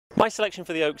My selection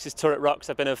for the Oaks is Turret Rocks.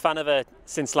 I've been a fan of her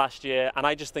since last year, and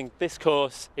I just think this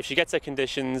course, if she gets her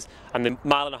conditions, and the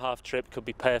mile-and-a-half trip could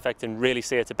be perfect and really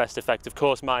see her to best effect. Of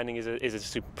course, Mining is a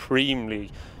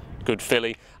supremely good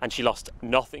filly, and she lost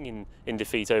nothing in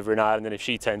defeat over in Ireland, and if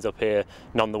she turns up here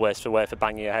none the worse for wear for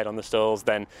banging her head on the stalls,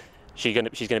 then she's going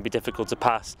to be difficult to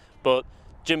pass. But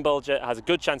Jim Bolger has a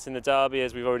good chance in the Derby,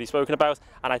 as we've already spoken about,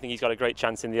 and I think he's got a great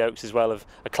chance in the Oaks as well, of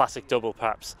a classic double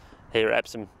perhaps here at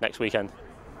Epsom next weekend.